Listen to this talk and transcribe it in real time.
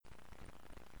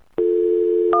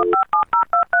Hello,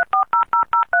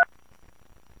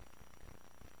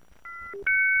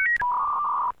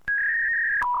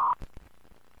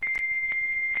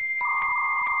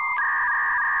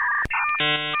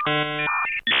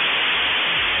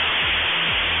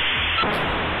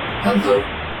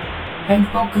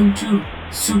 and welcome to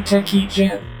Suteki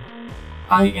Jam.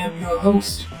 I am your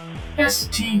host,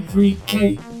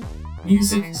 ST3K,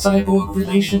 Music Cyborg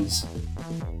Relations.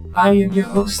 I am your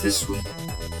host this week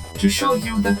to show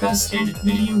you the best in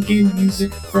video game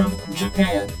music from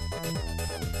Japan.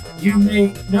 You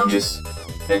may notice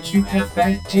that you have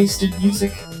bad taste in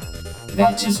music.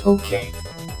 That is okay.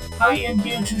 I am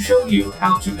here to show you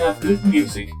how to have good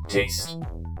music taste,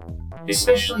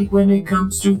 especially when it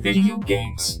comes to video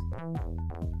games.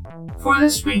 For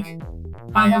this week,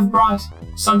 I have brought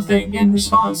something in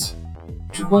response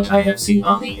to what I have seen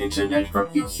on the internet from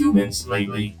you humans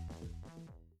lately.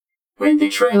 When the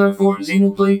trailer for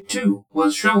Xenoblade 2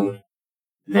 was shown,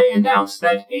 they announced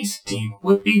that Ace Team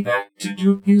would be back to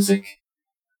do music.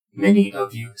 Many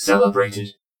of you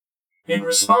celebrated in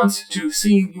response to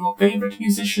seeing your favorite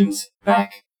musicians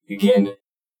back again.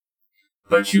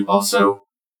 But you also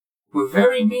were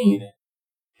very mean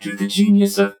to the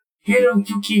genius of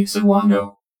Hiroyuki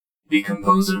Sawano, the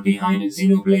composer behind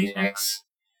Xenoblade X.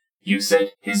 You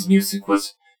said his music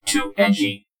was too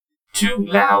edgy, too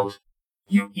loud.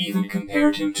 You even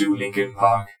compared him to Linkin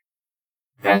Park.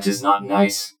 That is not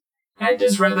nice, and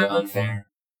is rather unfair.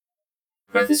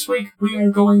 But this week we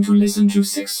are going to listen to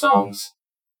 6 songs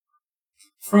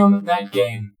from that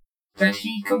game that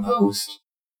he composed,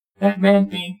 that man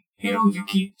being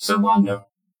Hiroyuki Sawano.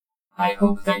 I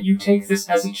hope that you take this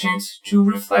as a chance to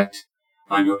reflect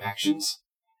on your actions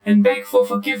and beg for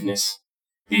forgiveness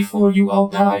before you all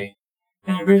die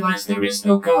and realize there is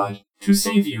no God to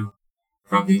save you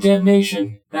from the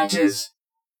damnation that is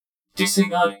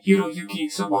dissing on Hiroyuki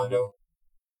Sawano.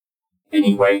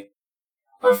 Anyway,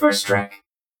 our first track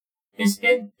is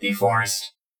In the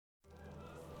Forest.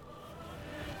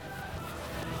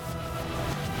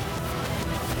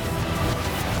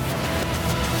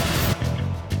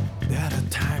 At a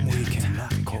time we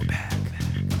cannot go back,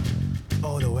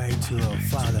 all the way to our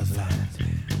father's land.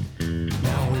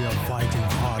 Now we are fighting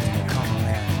hard in the common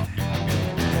land,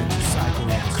 and to cycle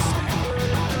and stand.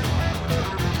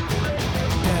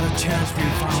 At a chance we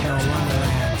found our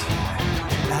wonderland,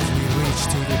 as we reached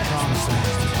to the promised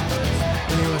land.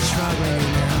 We were struggling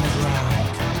in the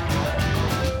underground,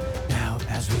 now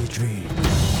as we dream.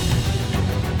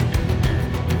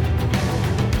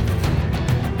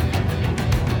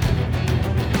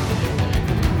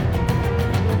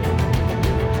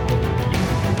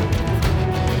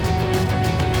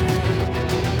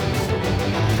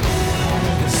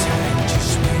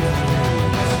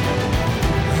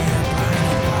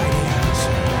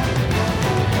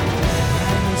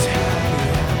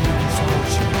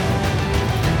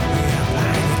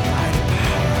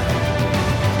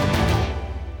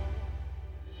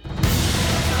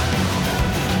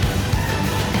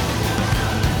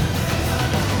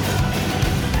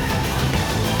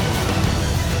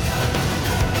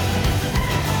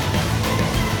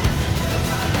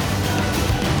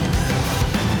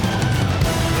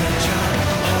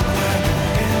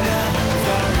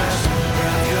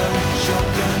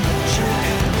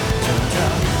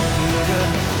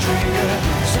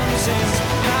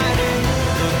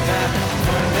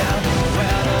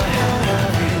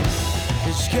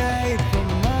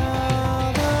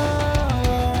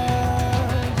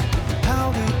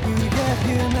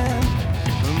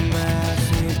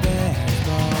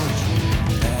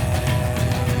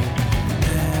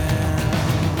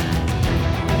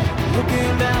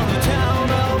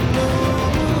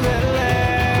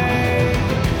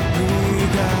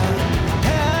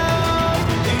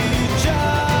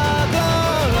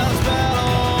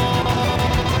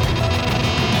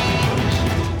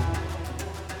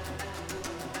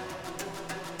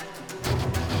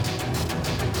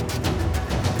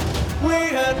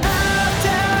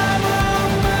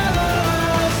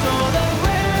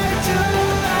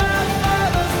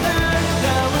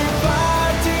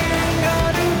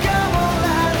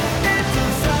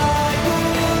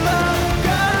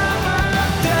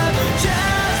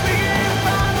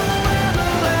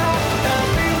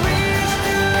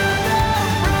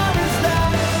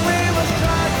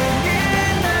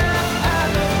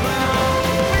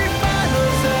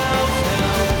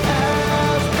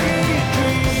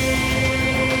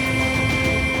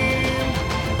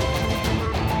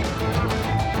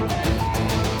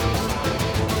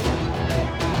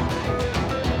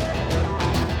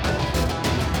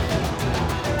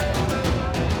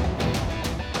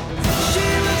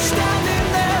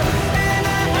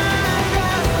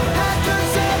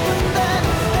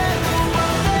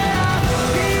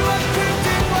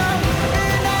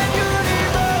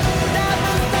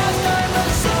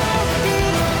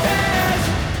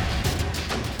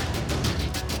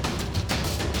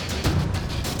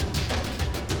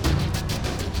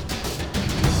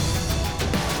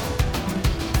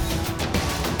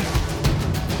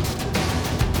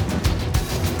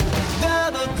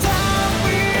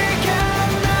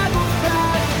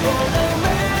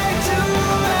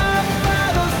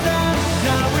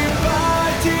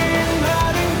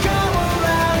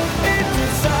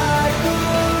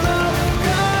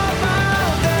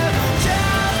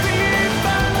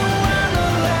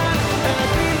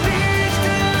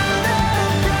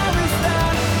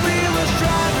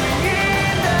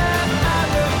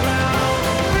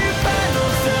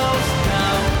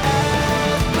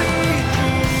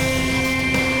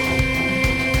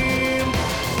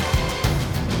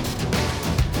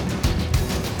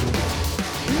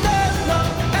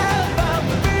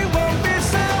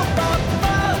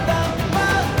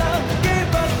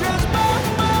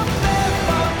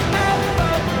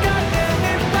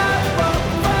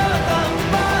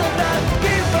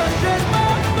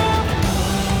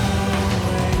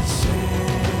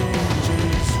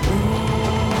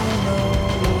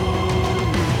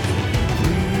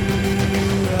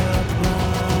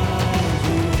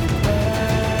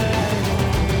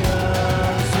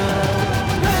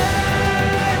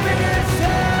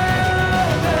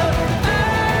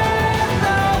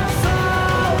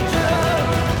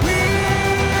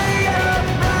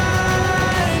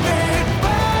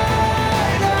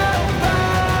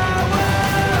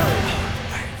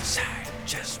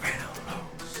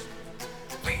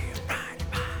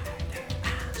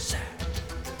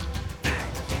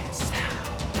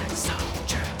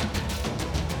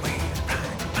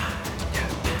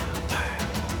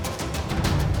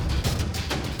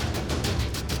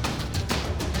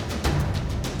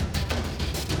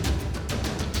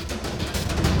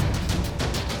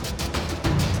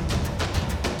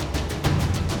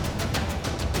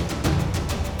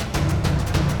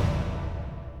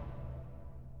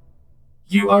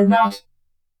 you are not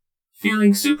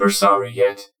feeling super sorry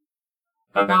yet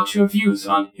about your views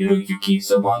on Hiroyuki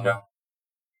Sawano.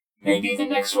 Maybe the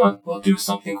next one will do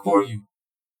something for you.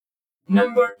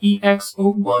 Number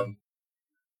EX01.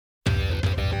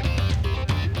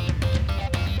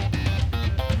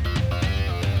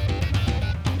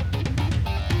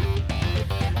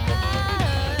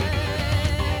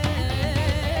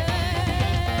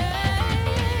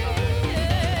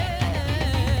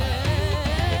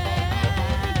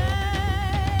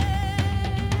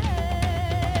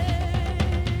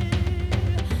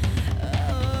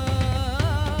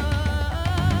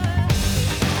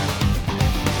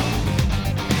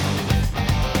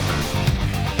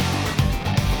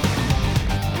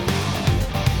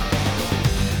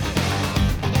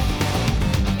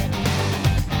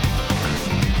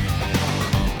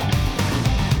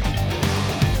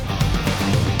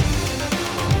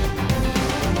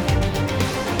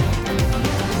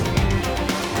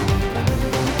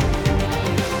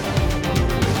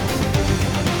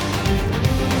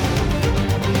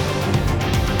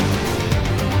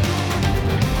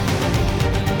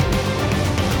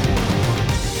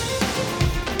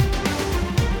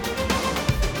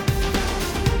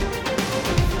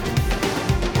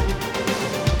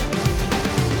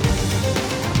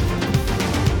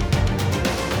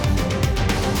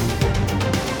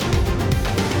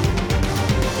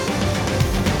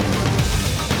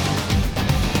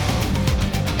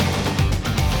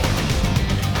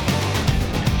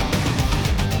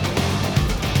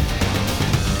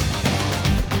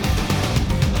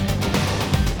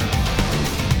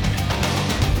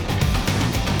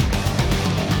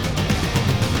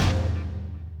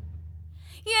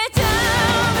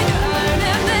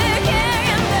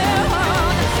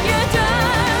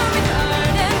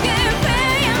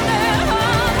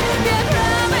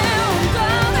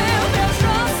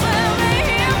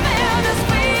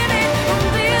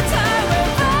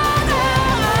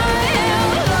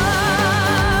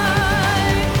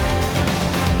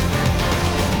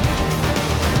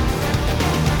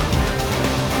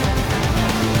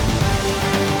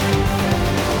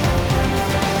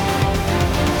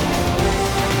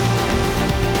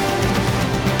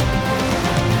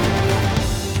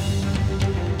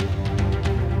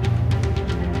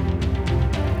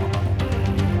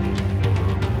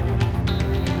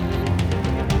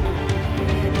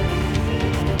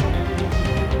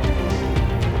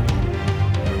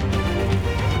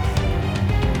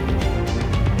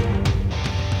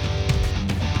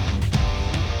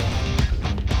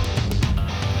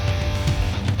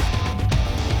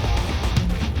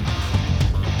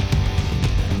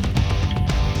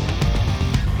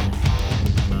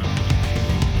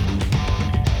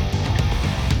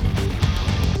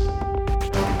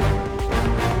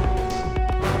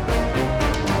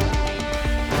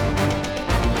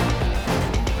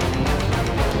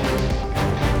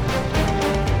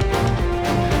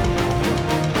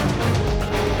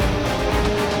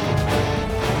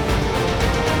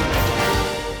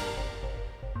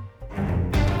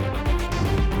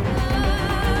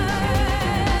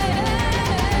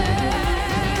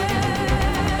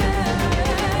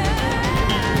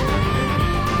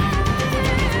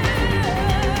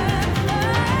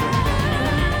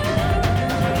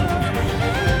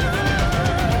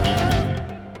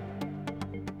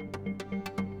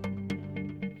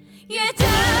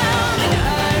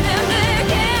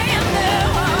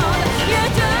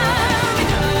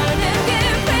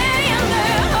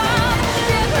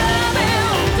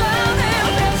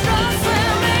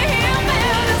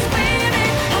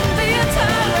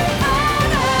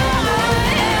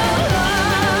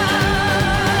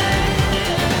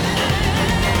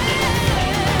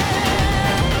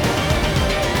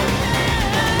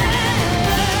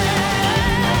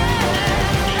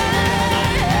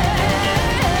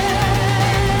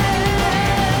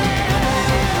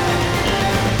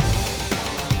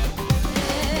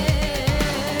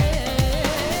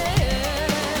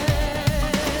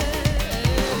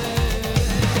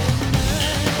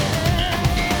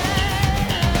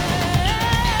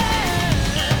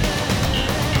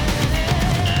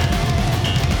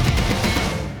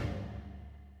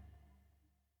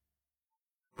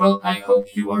 Well, I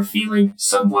hope you are feeling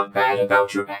somewhat bad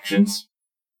about your actions.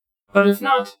 But if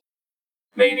not,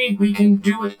 maybe we can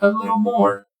do it a little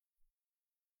more.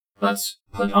 Let's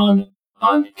put on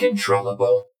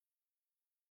Uncontrollable.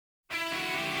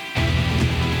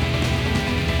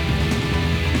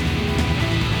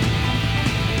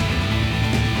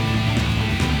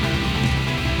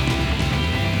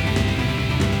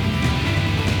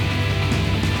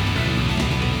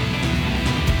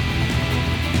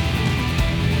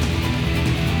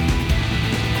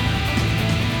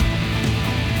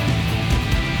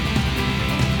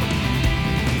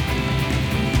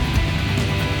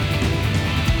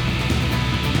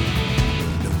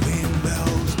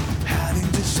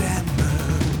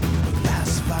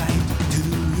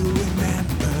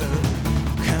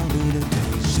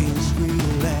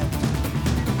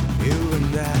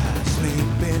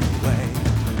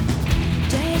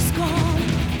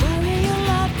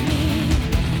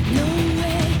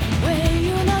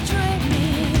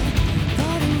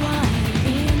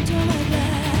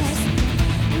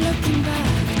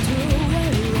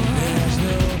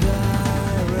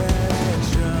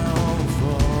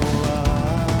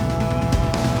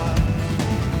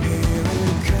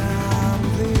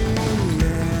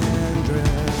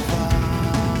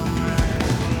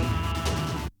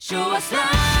 just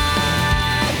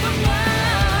life from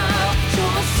now. Show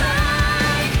a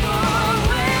sign for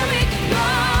where we can go.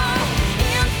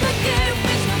 In the game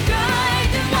with no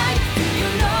guiding light. Do you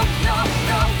know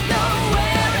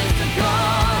where is the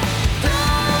goal?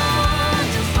 Don't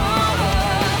just follow.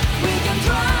 We can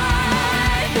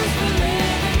try, 'cause we're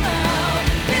living now.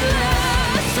 We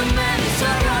lost so many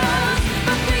sorrows,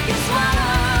 but we can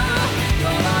swallow.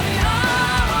 Gonna be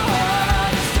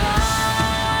hard this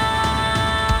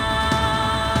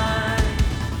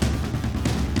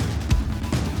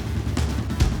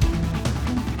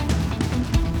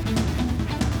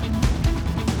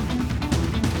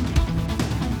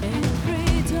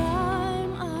Every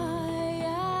time I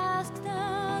ask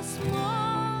the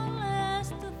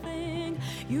smallest thing,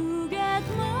 you get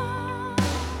more.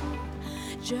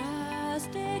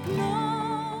 Just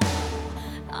ignore.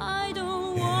 I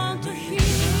don't want to hear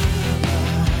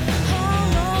how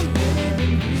long will it be.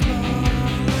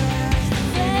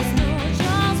 There's no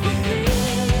chance for peace.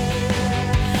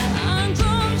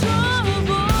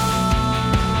 Uncontrollable.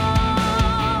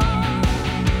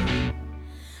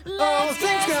 All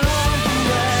things come from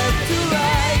left to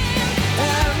right,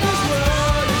 and this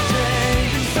world is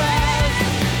changing fast.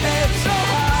 It's so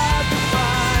hard to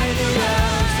find the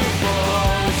answer for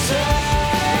itself.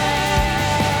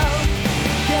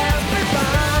 Can't we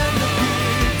find the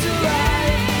key to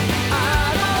life? I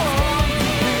don't want to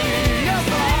be a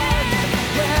part.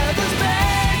 Yeah, this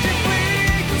magic we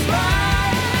can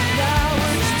find. Now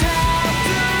it's time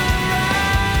to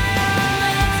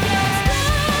Let's get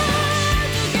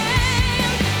started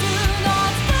again. Do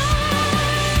not stay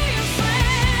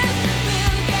afraid.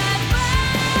 We'll get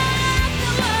back to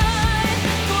life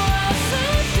for us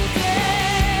today.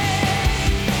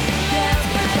 Let's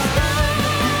get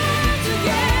started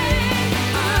again.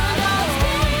 I don't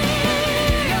stay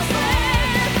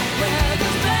afraid. Where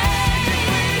this magic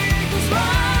was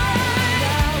right.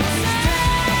 Now it's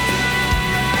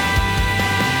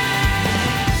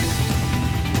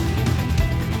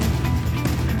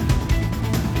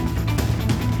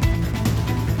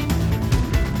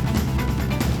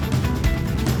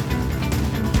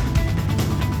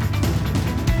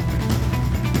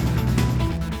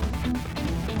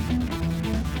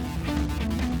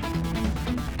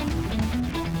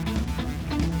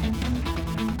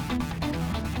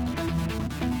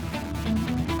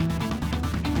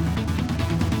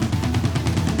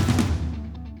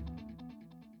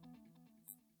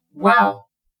Wow!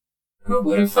 Who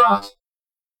would have thought?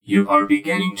 You are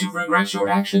beginning to regret your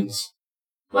actions.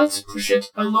 Let's push it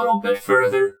a little bit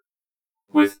further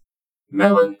with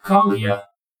Melancholia.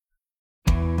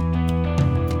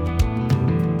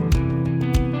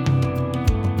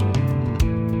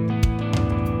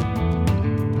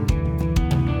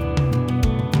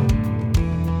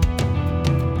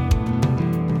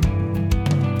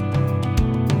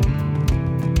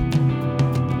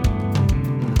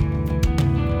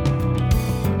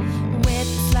 With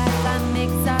this life I'm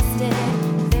exhausted.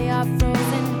 They are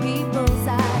frozen people's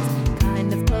eyes,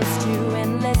 kind of close to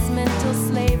endless mental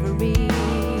slavery.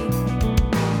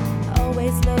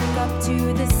 Always look up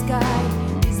to the sky.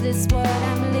 Is this what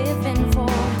I'm living for?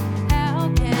 How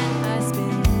can I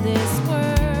spin this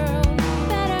world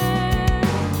better?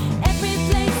 Every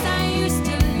place I used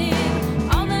to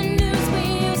live, all the news we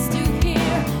used to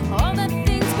hear, all the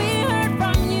things we heard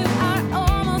from you are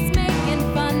almost making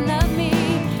fun of me.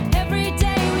 Every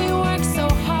day we work so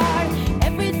hard,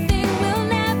 everything will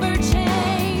never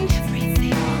change.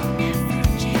 Everything will never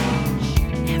change.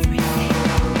 Everything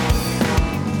will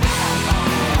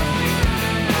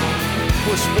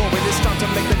push forward, it's time to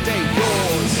make the day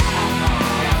yours.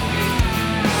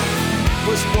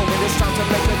 Push forward, it's time to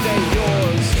make the day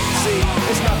yours. See,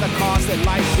 it's not the cards that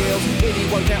life deals.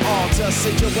 Anyone can alter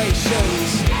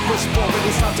situations. Push forward,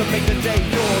 it's time to make the day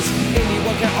yours.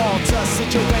 Anyone can alter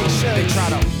situations. They try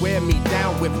to wear me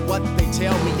down with what they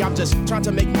tell me. I'm just trying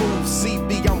to make moves, see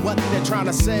beyond what they're trying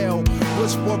to sell.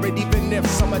 Push forward even if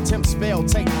some attempts fail.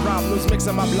 Take problems, mix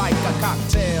them up like a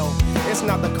cocktail. It's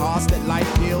not the cards that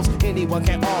life deals. Anyone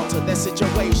can alter their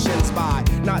situations by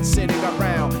not sitting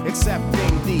around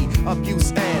accepting the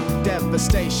abuse and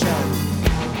devastation.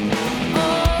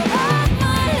 All of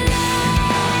my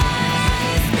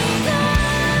life begun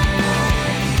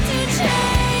to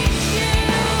change you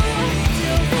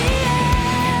till the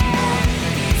end.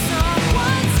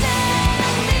 Someone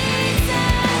standing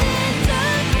at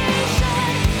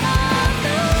indication of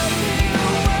the new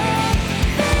world.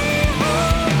 They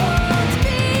won't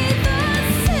be the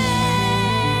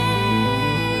same.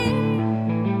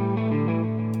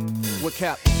 We're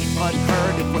kept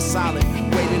unheard if we're silent.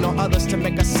 Waiting on others to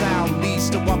make a sound leads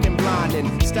to walking blind. And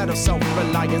instead of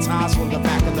self-reliance, eyes on the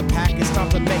back of the pack. It's time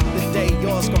to make the day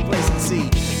yours. Complacency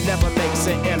never makes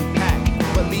an impact.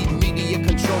 Believe media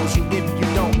controls you if you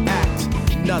don't act.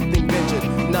 Nothing ventured,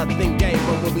 nothing gained.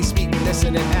 But when we speak,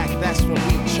 listen, and act, that's when we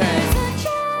change. There's a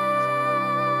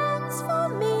chance for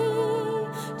me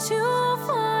to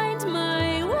find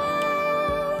my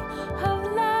way of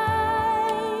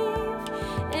life.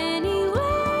 Anyway,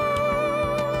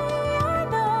 I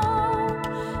know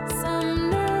some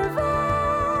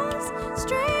nervous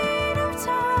strain of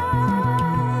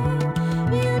time.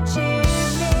 You cheer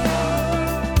me,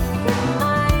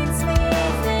 reminds me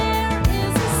there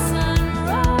is a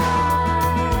sunrise.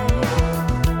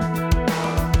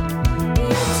 You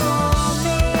told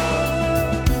me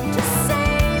to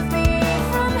save me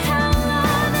from hell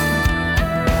on earth.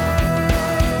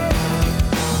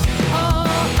 All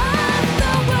of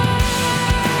the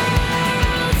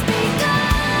world's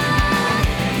begun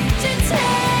to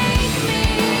take me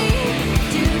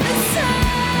to the sun.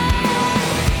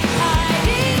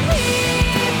 Hiding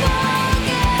people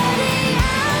getting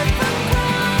out from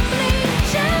crumbling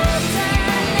shelter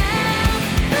now.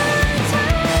 The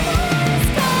time has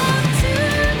come to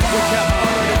We kept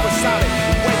heard it was solid.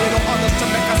 Waiting on others to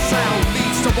make a sound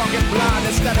leads to walking blind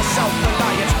instead of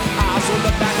self-reliance. Eyes on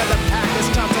the back of the pack. It's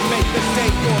time to make the day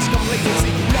yours.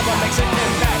 Complacency never makes an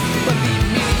impact. Believe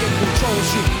media controls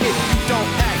you if you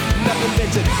don't act. Nothing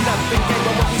ventured, nothing gained.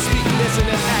 But when we speak, listen,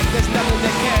 and act, there's nothing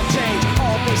that can change.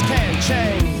 All things can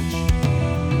change.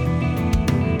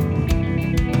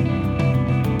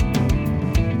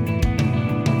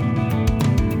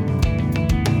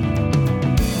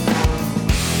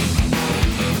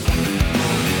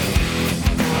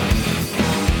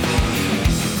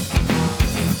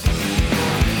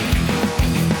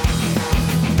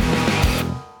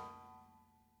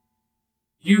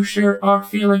 You sure are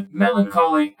feeling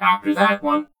melancholy after that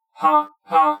one. Ha,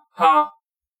 ha, ha.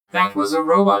 That was a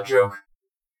robot joke.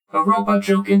 A robot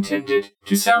joke intended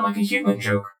to sound like a human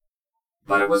joke.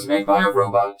 But it was made by a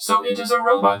robot, so it is a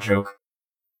robot joke.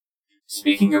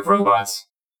 Speaking of robots,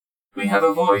 we have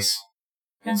a voice.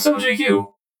 And so do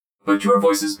you. But your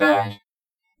voice is bad.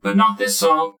 But not this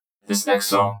song. This next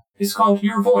song is called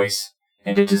Your Voice,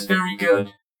 and it is very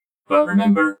good. But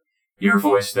remember, your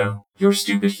voice though, your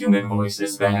stupid human voice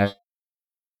is bad.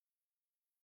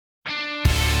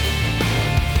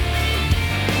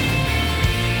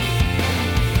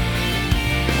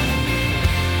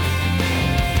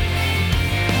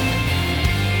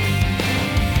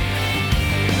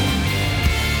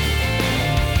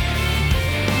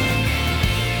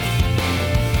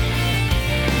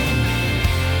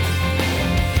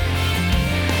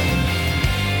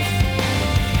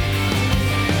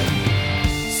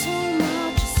 so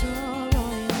much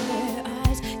sorrow in their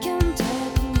eyes. Can't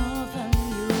take more than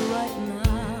you right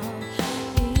now.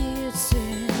 It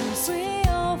seems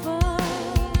we're over.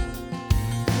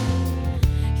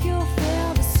 You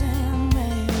feel the same way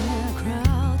in the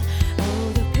crowd. All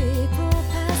the people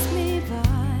pass me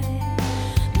by.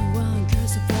 No one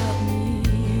cares about me.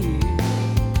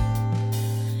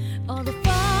 All the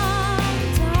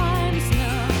fun times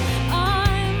now,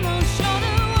 I'm on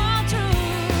shoulder water.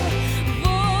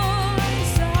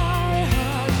 Voice I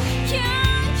heard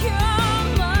can't cure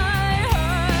my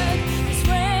heart. This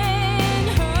rain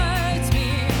hurts me,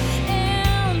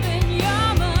 and in your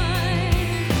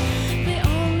mind, the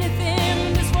only thing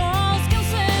this world can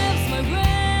save is my brain.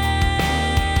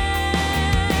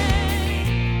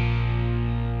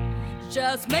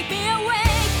 Just make me awake.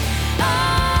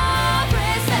 Oh,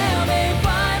 please tell me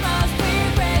why must we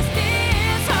waste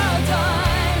this whole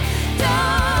time?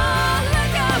 Don't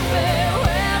look up there,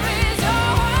 where is your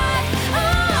heart?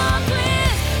 Oh,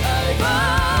 please, I've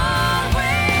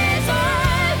always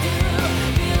heard you.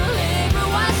 Believe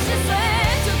what she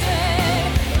said today.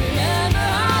 Remember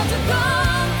how to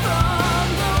come from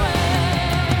the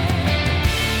rain.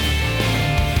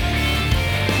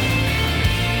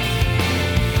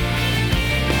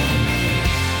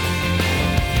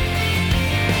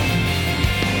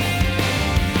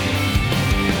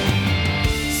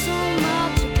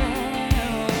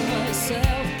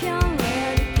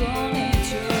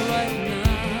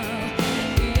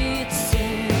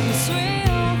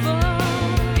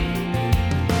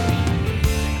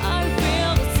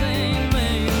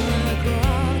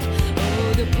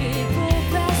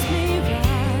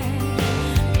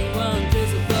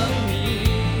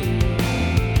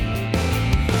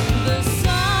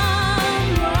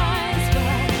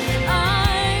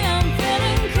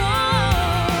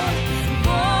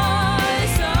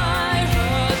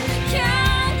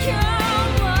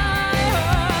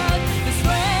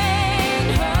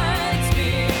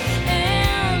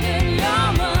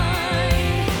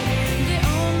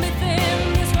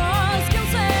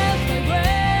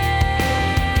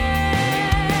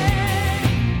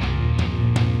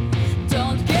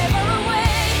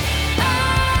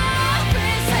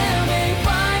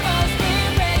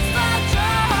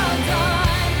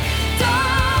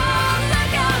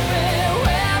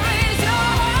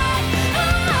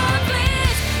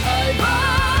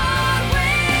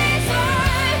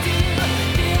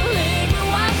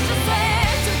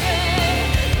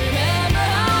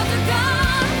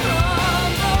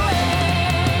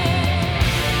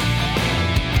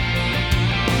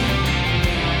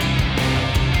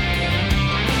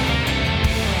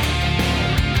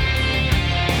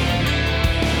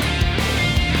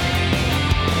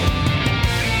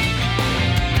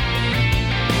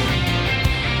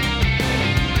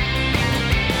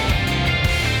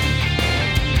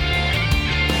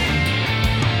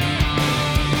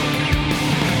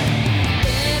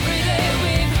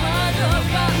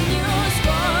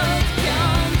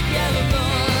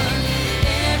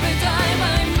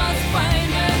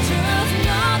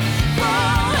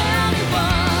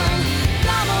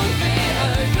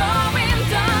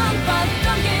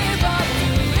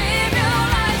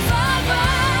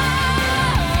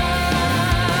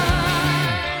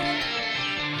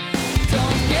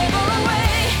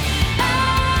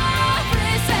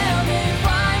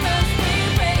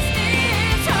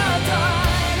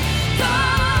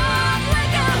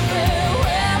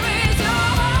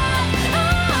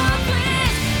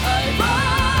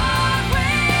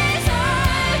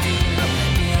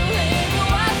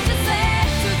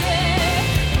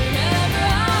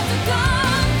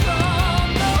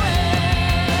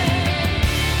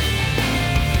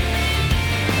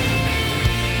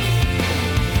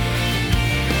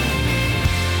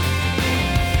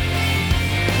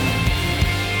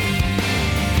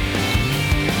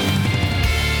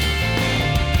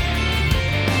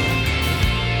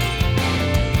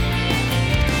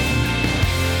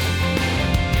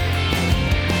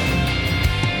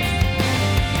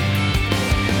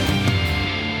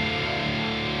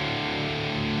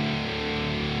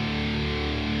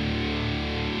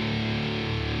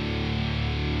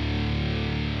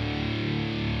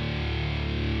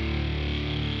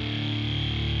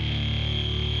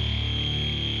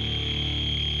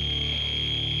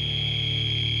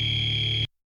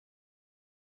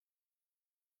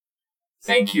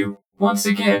 Thank you once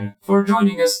again for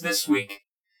joining us this week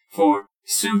for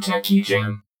Suteki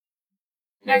Jam.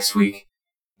 Next week,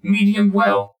 Medium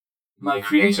Well, my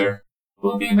creator,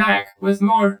 will be back with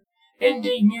more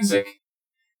indie music.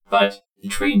 But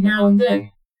between now and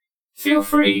then, feel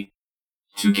free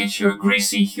to get your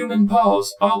greasy human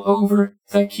paws all over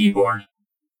the keyboard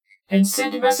and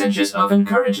send messages of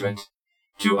encouragement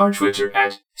to our Twitter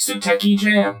at Suteki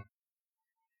Jam.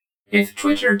 If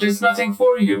Twitter does nothing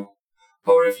for you,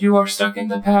 or if you are stuck in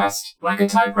the past like a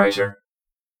typewriter,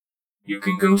 you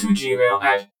can go to Gmail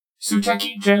at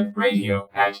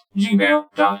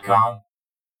sutekijamradio@gmail.com.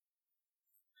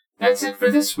 That's it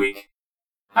for this week.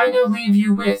 I now leave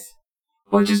you with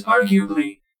what is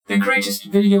arguably the greatest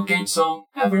video game song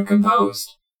ever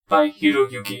composed by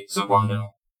Hiroyuki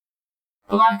Sawano.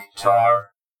 Black Tar.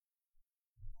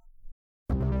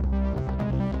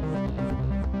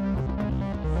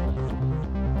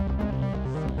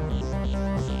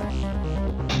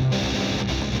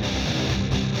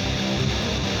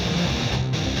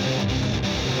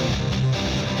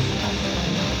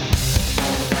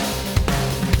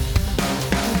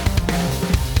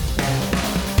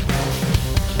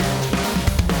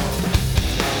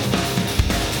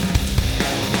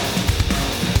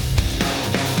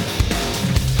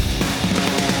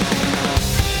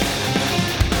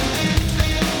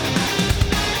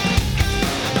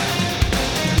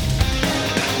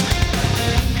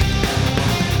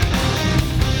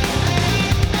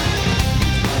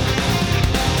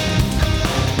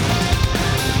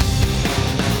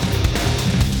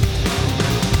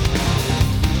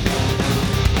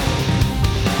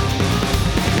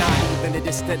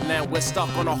 Now we're stuck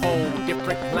on a whole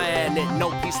different planet.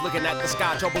 No peace looking at the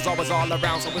sky. Trouble's always all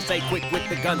around, so we stay quick with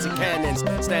the guns and cannons.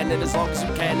 Standing as long as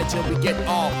we can until we get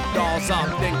all dolls up.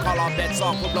 Then call our bets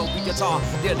off, we'll blow the guitar.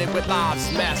 Dealing with lives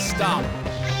messed up.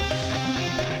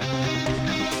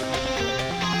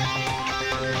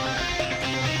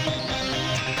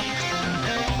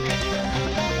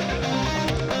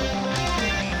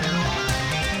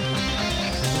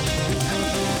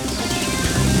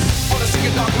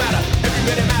 Dark matter, every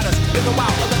minute matters. In the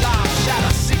wild of the lives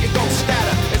shatter, see it go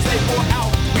scatter. As they pour out,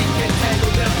 we can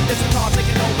handle them. It's a car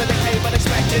taking over the cave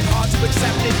unexpected. Hard to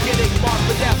accept it, getting marked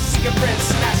for death. Seeking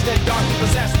friends, snatched and darkly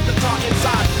possessed. The tar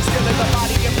inside, still in the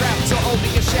body and breath. So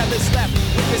only a shell is left.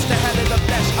 Witness the hell in the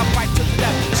flesh, a fight to the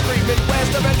death. Screaming,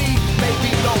 where's the relief?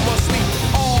 Maybe no more sleep.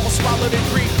 All swallowed in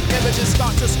grief. Images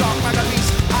start to stalk like a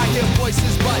beast. I hear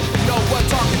voices, but no one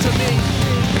talking to me.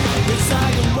 It's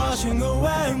like I'm washing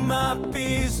away my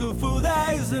peaceful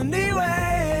days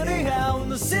anyway. Anyhow,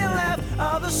 nothing left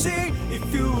of the sea.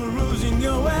 If you were losing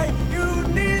your way, you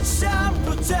need some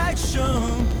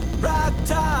protection.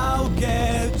 Right, I'll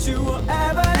get you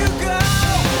wherever you go.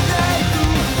 They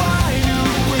could find you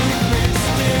with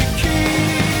sticky.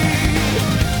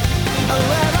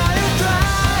 Wherever you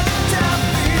try, tell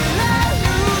me that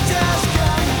you just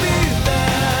can't be there.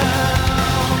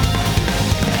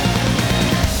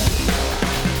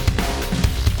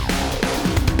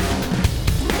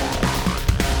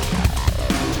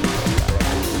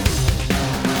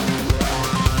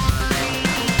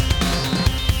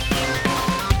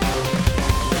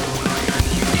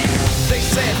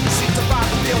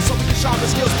 So we can sharpen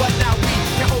skills, but now we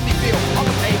can only feel all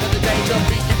the pain and the danger of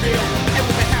being real. And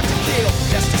we may have to kill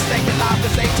just to stay alive,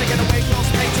 cause they've taken away close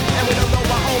mates, and we don't know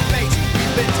our own fate.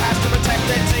 We've been tasked to protect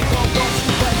and take on ropes,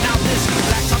 but now this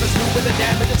black time is moving, the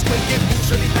damage is quick. It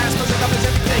moves really fast, cause it covers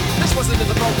everything. This wasn't in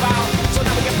the profile, so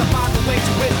now we have to find a way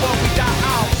to win or we die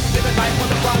out. Living life on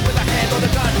the run with a hand on the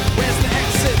gun. Where's the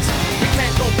exit? We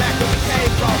can't go back where we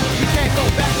came from. We can't go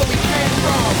back where we came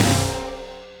from.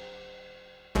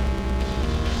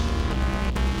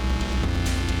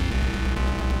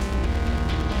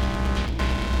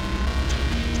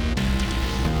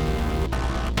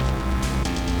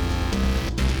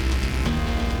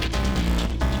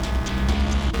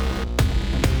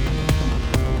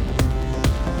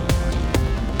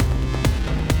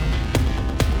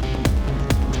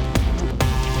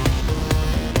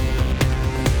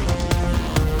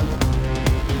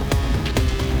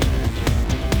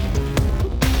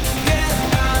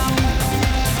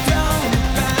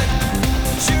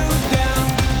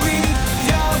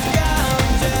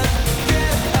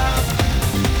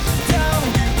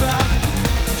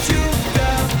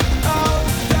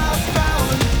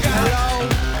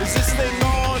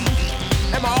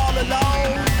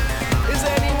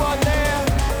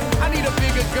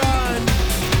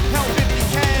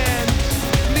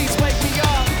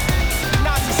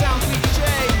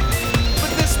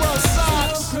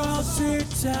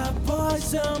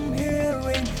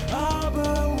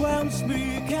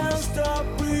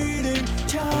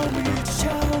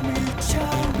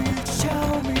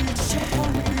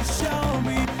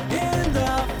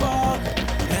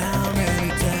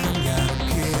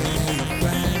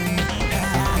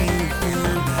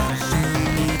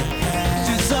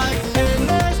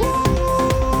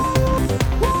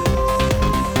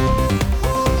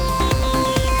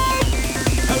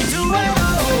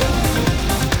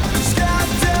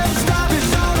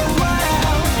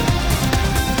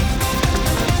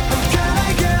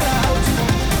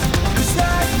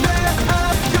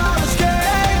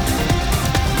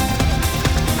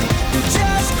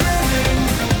 just grinning.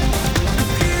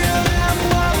 Hear them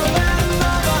mother and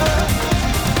mother.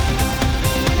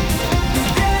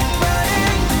 Get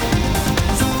burning,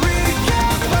 so we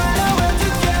can find a way to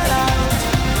get out.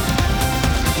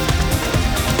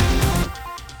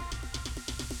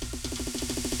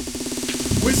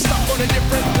 We're stuck on a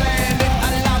different planet, a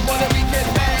lot more than we can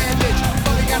manage,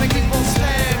 but we gotta keep on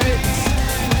slamming.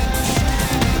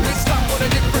 We're stuck on a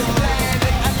different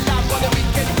planet, a lot more than we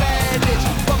can manage,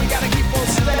 but we gotta keep on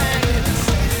slamming.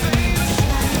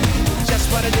 Just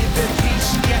wanna live in peace,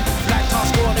 yeah. Black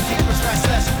talk's gonna keep us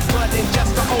restless, running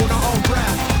just to own our own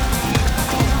breath.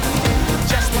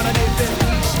 Just wanna live in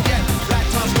peace, yeah. Black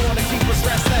talk's gonna keep us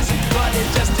restless, running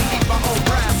just to keep our own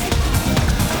breath.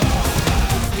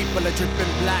 People are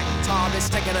dripping black tar, it's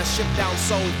taking a ship down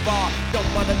so far. Don't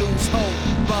wanna lose hope,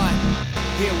 but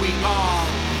here we are.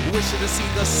 Wishing to see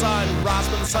the sun rise,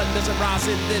 but the sun doesn't rise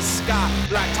in this sky.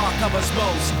 Black tar covers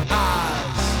most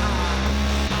eyes.